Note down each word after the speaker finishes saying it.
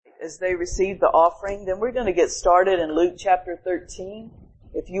as they receive the offering, then we're going to get started in Luke chapter 13.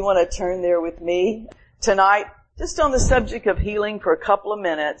 If you want to turn there with me tonight, just on the subject of healing for a couple of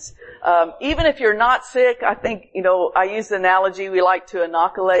minutes. Even if you're not sick, I think, I use the analogy, we like to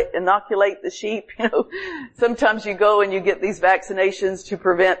inoculate the sheep. Sometimes you go and you get these vaccinations to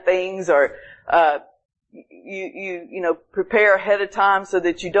prevent things, or you prepare ahead of time so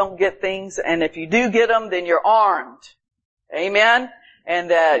that you don't get things, and if you do get them, then you're armed. Amen? And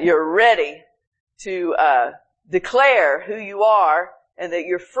you're ready to declare who you are and that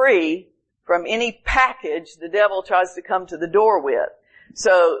you're free from any package the devil tries to come to the door with.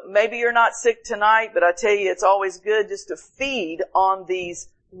 So maybe you're not sick tonight, but I tell you, it's always good just to feed on these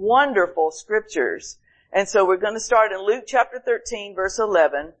wonderful scriptures. And so we're going to start in Luke chapter 13, verse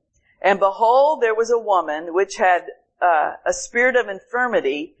 11. And behold, there was a woman which had a spirit of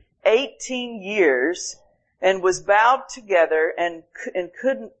infirmity 18 years, and was bowed together and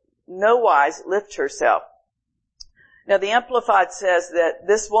could no wise lift herself. Now the Amplified says that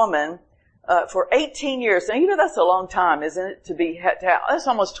this woman, for 18 years, now that's a long time, isn't it? That's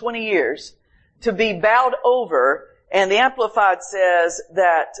almost 20 years to be bowed over. And the Amplified says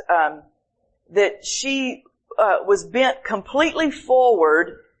that she was bent completely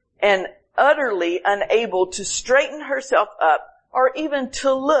forward and utterly unable to straighten herself up or even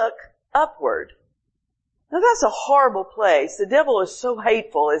to look upward. Now that's a horrible place. The devil is so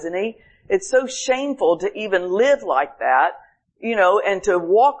hateful, isn't he? It's so shameful to even live like that, and to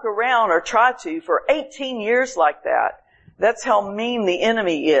walk around or try to for 18 years like that. That's how mean the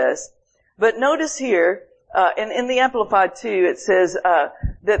enemy is. But notice here, in the Amplified too, it says,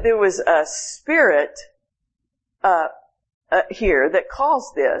 that there was a spirit, here that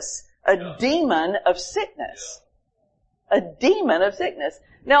caused this. A demon of sickness. A demon of sickness.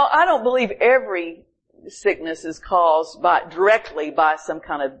 Now I don't believe every sickness is caused directly by some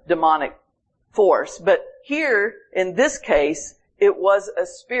kind of demonic force. But here, in this case, it was a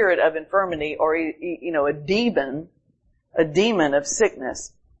spirit of infirmity, or, a demon of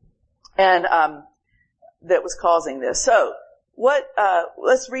sickness. And, that was causing this. So,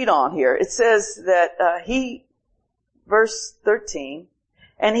 let's read on here. It says that, verse 13,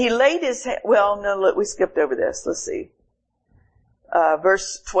 and he laid his hand, we skipped over this. Let's see.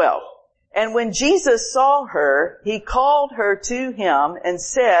 Verse 12. And when Jesus saw her, he called her to him and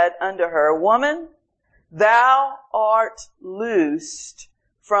said unto her, Woman, thou art loosed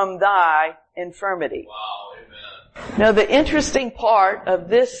from thy infirmity. Wow, amen. Now the interesting part of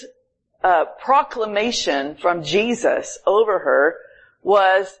this proclamation from Jesus over her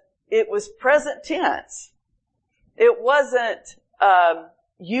was, it was present tense. It wasn't,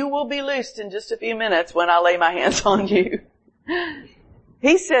 you will be loosed in just a few minutes when I lay my hands on you.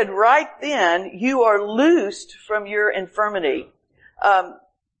 He said right then, you are loosed from your infirmity.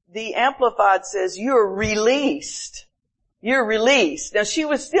 The Amplified says you're released. You're released. Now she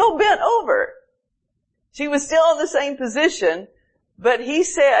was still bent over. She was still in the same position, but he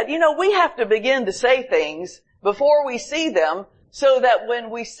said, we have to begin to say things before we see them, so that when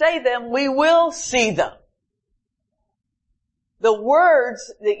we say them, we will see them. The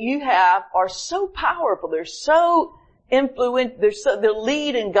words that you have are so powerful. They're so they'll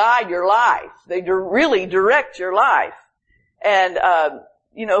lead and guide your life. They really direct your life. And,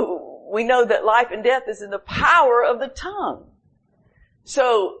 we know that life and death is in the power of the tongue.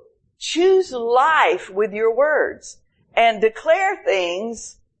 So choose life with your words and declare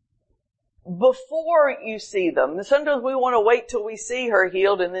things before you see them. And sometimes we want to wait till we see her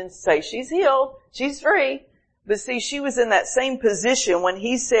healed and then say, she's healed, she's free. But see, she was in that same position when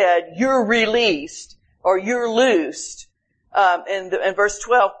he said, you're released, or you're loosed. And verse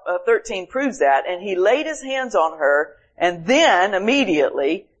 13 proves that. And he laid his hands on her, and then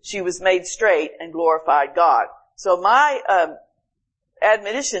immediately she was made straight and glorified God. So my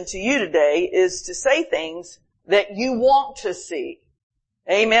admonition to you today is to say things that you want to see.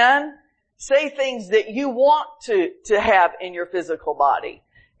 Amen? Say things that you want to have in your physical body.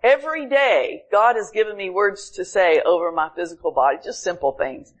 Every day, God has given me words to say over my physical body, just simple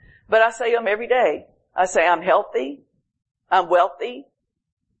things. But I say them every day. I say I'm healthy, I'm wealthy,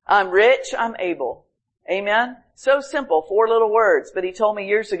 I'm rich, I'm able. Amen? So simple, 4 little words. But he told me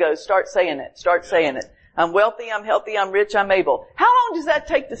years ago, start saying it, start saying it. I'm wealthy, I'm healthy, I'm rich, I'm able. How long does that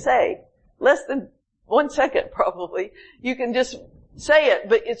take to say? Less than 1 second probably. You can just say it,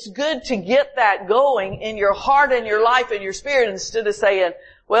 but it's good to get that going in your heart and your life and your spirit, instead of saying,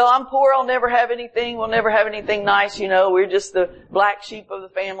 well, I'm poor, I'll never have anything, we'll never have anything nice, we're just the black sheep of the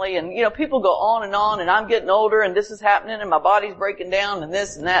family. And, people go on, and I'm getting older, and this is happening, and my body's breaking down, and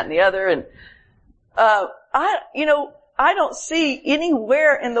this and that and the other. And, I don't see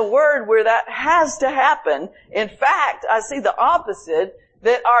anywhere in the Word where that has to happen. In fact, I see the opposite,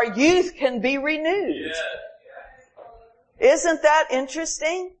 that our youth can be renewed. Isn't that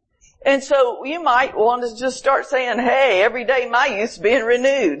interesting? And so you might want to just start saying, hey, every day my youth's being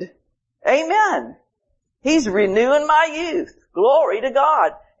renewed. Amen. He's renewing my youth. Glory to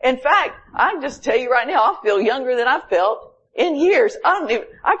God. In fact, I can just tell you right now, I feel younger than I've felt in years.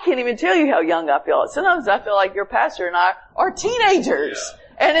 I can't even tell you how young I feel. Sometimes I feel like your pastor and I are teenagers.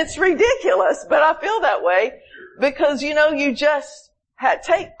 And it's ridiculous, but I feel that way because, you just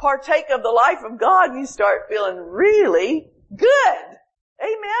partake of the life of God and you start feeling really good.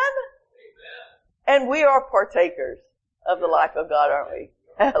 Amen? And we are partakers of the life of God, aren't we?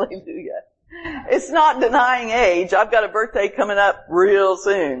 Hallelujah. It's not denying age. I've got a birthday coming up real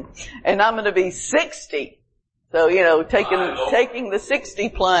soon. And I'm going to be 60. So, taking the 60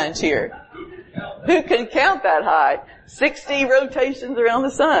 plunge here. Who can count that high? 60 rotations around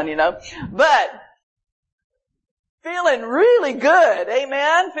the sun, But feeling really good,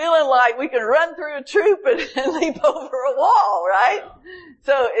 amen? Feeling like we can run through a troop and leap over a wall, right?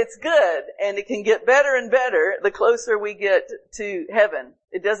 So it's good, and it can get better and better the closer we get to heaven.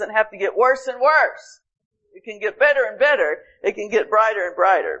 It doesn't have to get worse and worse. It can get better and better. It can get brighter and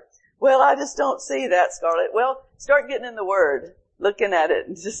brighter. Well, I just don't see that, Scarlett. Well, start getting in the Word, looking at it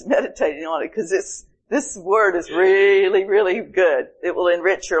and just meditating on it, because this Word is really, really good. It will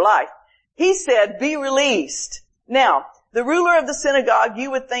enrich your life. He said, be released. Now, the ruler of the synagogue,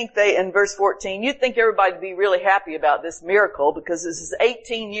 you would think in verse 14, you'd think everybody would be really happy about this miracle because this is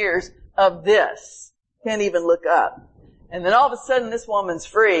 18 years of this. Can't even look up. And then all of a sudden this woman's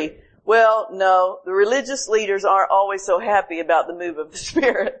free. Well, no, the religious leaders aren't always so happy about the move of the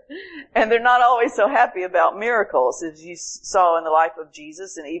Spirit. And they're not always so happy about miracles, as you saw in the life of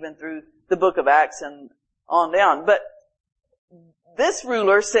Jesus and even through the book of Acts and on down. But this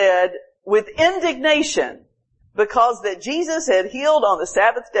ruler said with indignation, because that Jesus had healed on the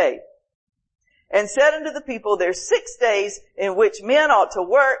Sabbath day, and said unto the people, there's 6 days in which men ought to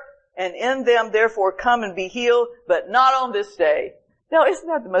work, and in them therefore come and be healed, but not on this day. Now, isn't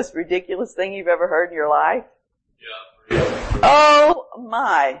that the most ridiculous thing you've ever heard in your life? Yeah. Oh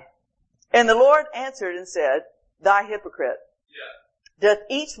my. And the Lord answered and said, thy hypocrite. Yeah. Doth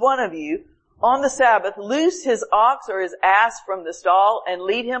each one of you on the Sabbath loose his ox or his ass from the stall and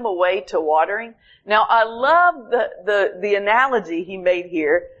lead him away to watering? Now, I love the analogy he made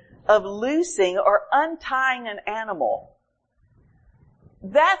here of loosing or untying an animal.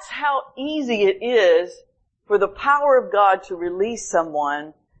 That's how easy it is for the power of God to release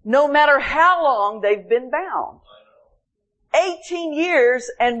someone, no matter how long they've been bound. 18 years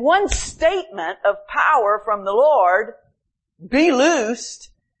and one statement of power from the Lord, be loosed,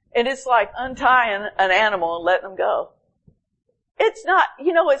 and it's like untying an animal and letting them go. It's not,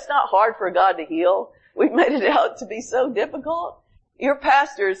 it's not hard for God to heal. We've made it out to be so difficult. Your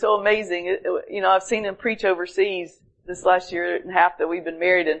pastor is so amazing. I've seen him preach overseas this last year and a half that we've been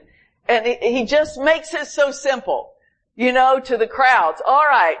married, and he just makes it so simple, to the crowds. All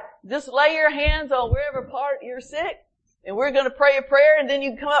right, just lay your hands on wherever part you're sick, and we're going to pray a prayer, and then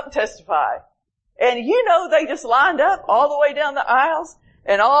you can come up and testify. And they just lined up all the way down the aisles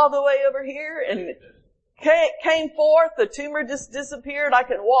and all the way over here, and came forth. The tumor just disappeared. I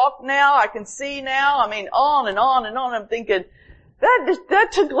can walk now. I can see now. On and on and on. I'm thinking, that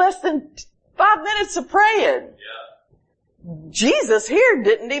took less than 5 minutes of praying. Yeah. Jesus here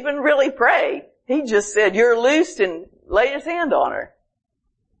didn't even really pray. He just said, you're loosed, and laid his hand on her.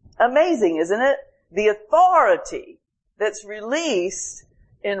 Amazing, isn't it? The authority that's released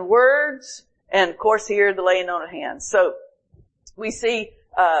in words, and of course here the laying on of hands. So we see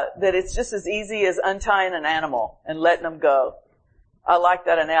that it's just as easy as untying an animal and letting them go. I like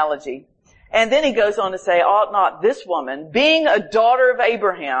that analogy. And then he goes on to say, ought not this woman, being a daughter of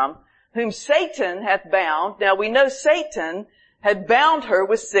Abraham, whom Satan hath bound. Now we know Satan had bound her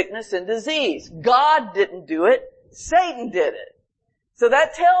with sickness and disease. God didn't do it. Satan did it. So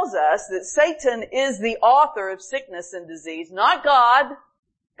that tells us that Satan is the author of sickness and disease, not God.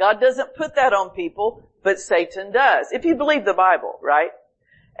 God doesn't put that on people, but Satan does. If you believe the Bible, right?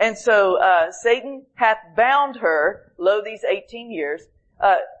 And so, Satan hath bound her, lo, these 18 years.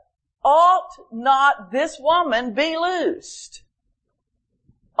 Ought not this woman be loosed?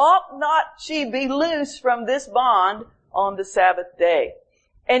 Ought not she be loosed from this bond on the Sabbath day?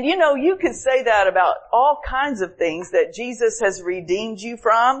 And you could say that about all kinds of things that Jesus has redeemed you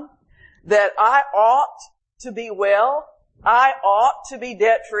from, that I ought to be well, I ought to be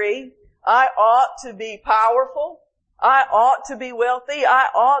debt-free, I ought to be powerful, I ought to be wealthy. I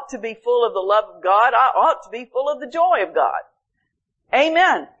ought to be full of the love of God. I ought to be full of the joy of God.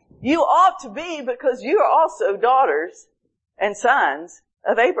 Amen. You ought to be, because you are also daughters and sons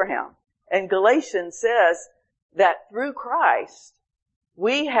of Abraham. And Galatians says that through Christ,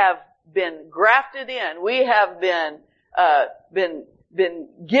 we have been grafted in. We have been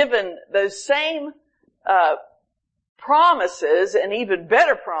given those same, promises, and even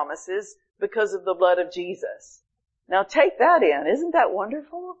better promises, because of the blood of Jesus. Now take that in. Isn't that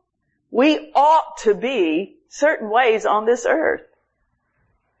wonderful? We ought to be certain ways on this earth.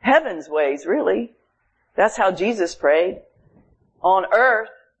 Heaven's ways, really. That's how Jesus prayed. On earth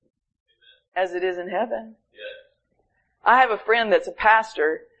as it is in heaven. I have a friend that's a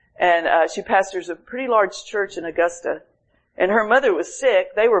pastor, and she pastors a pretty large church in Augusta. And her mother was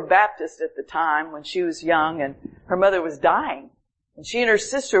sick. They were Baptist at the time when she was young, and her mother was dying. And she and her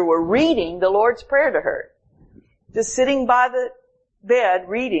sister were reading the Lord's Prayer to her. Just sitting by the bed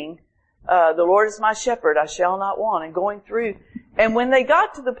reading, the Lord is my shepherd, I shall not want, and going through. And when they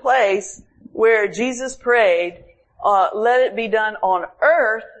got to the place where Jesus prayed, let it be done on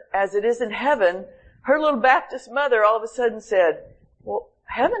earth as it is in heaven, her little Baptist mother all of a sudden said, well,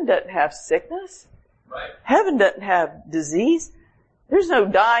 heaven doesn't have sickness. Right. Heaven doesn't have disease. There's no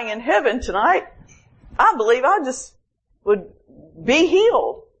dying in heaven tonight. I believe I just would be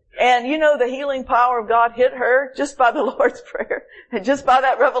healed. And you know, the healing power of God hit her just by the Lord's Prayer and just by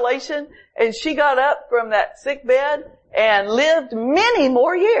that revelation. And she got up from that sick bed and lived many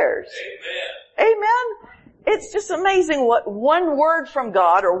more years. Amen. Amen. It's just amazing what one word from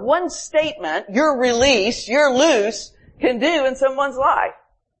God or one statement, you're released, you're loose, can do in someone's life.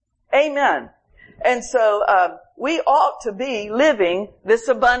 Amen. And so, we ought to be living this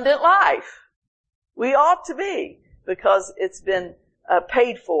abundant life. We ought to be, because it's been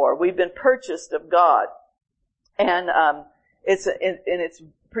paid for. We've been purchased of God. And it's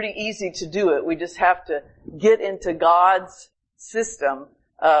pretty easy to do it. We just have to get into God's system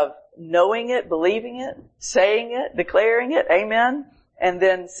of knowing it, believing it, saying it, declaring it, amen, and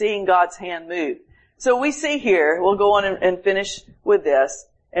then seeing God's hand move. So we see here, we'll go on and finish with this.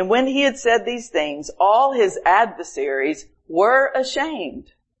 And when he had said these things, all his adversaries were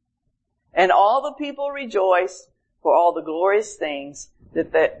ashamed. And all the people rejoiced for all the glorious things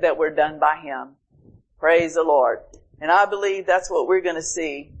that were done by him. Praise the Lord. And I believe that's what we're going to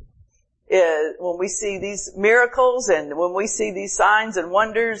see, is when we see these miracles and when we see these signs and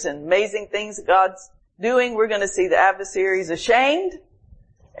wonders and amazing things that God's doing, we're going to see the adversaries ashamed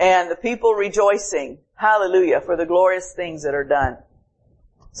and the people rejoicing. Hallelujah, for the glorious things that are done.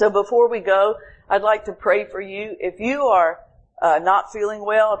 So before we go, I'd like to pray for you. If you are not feeling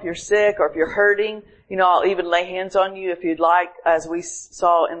well, if you're sick or if you're hurting, you know, I'll even lay hands on you if you'd like. As we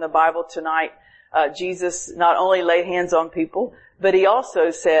saw in the Bible tonight, Jesus not only laid hands on people, but he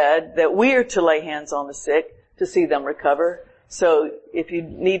also said that we are to lay hands on the sick to see them recover. So if you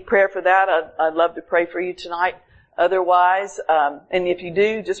need prayer for that, I'd love to pray for you tonight. Otherwise, and if you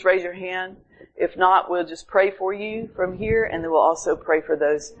do, just raise your hand. If not, we'll just pray for you from here, and then we'll also pray for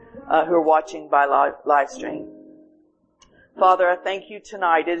those who are watching by live stream. Father, I thank you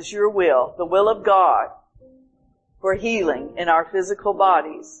tonight. It is your will, the will of God, for healing in our physical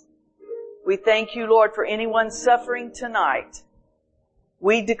bodies. We thank you, Lord, for anyone suffering tonight.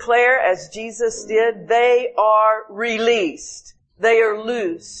 We declare, as Jesus did, they are released. They are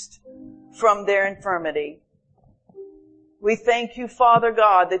loosed from their infirmity. We thank you, Father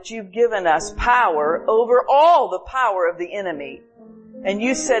God, that you've given us power over all the power of the enemy. And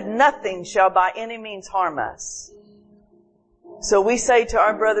you said nothing shall by any means harm us. So we say to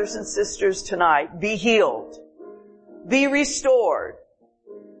our brothers and sisters tonight, be healed, be restored,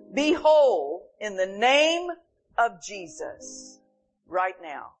 be whole in the name of Jesus right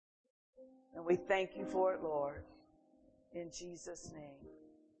now. And we thank you for it, Lord, in Jesus' name.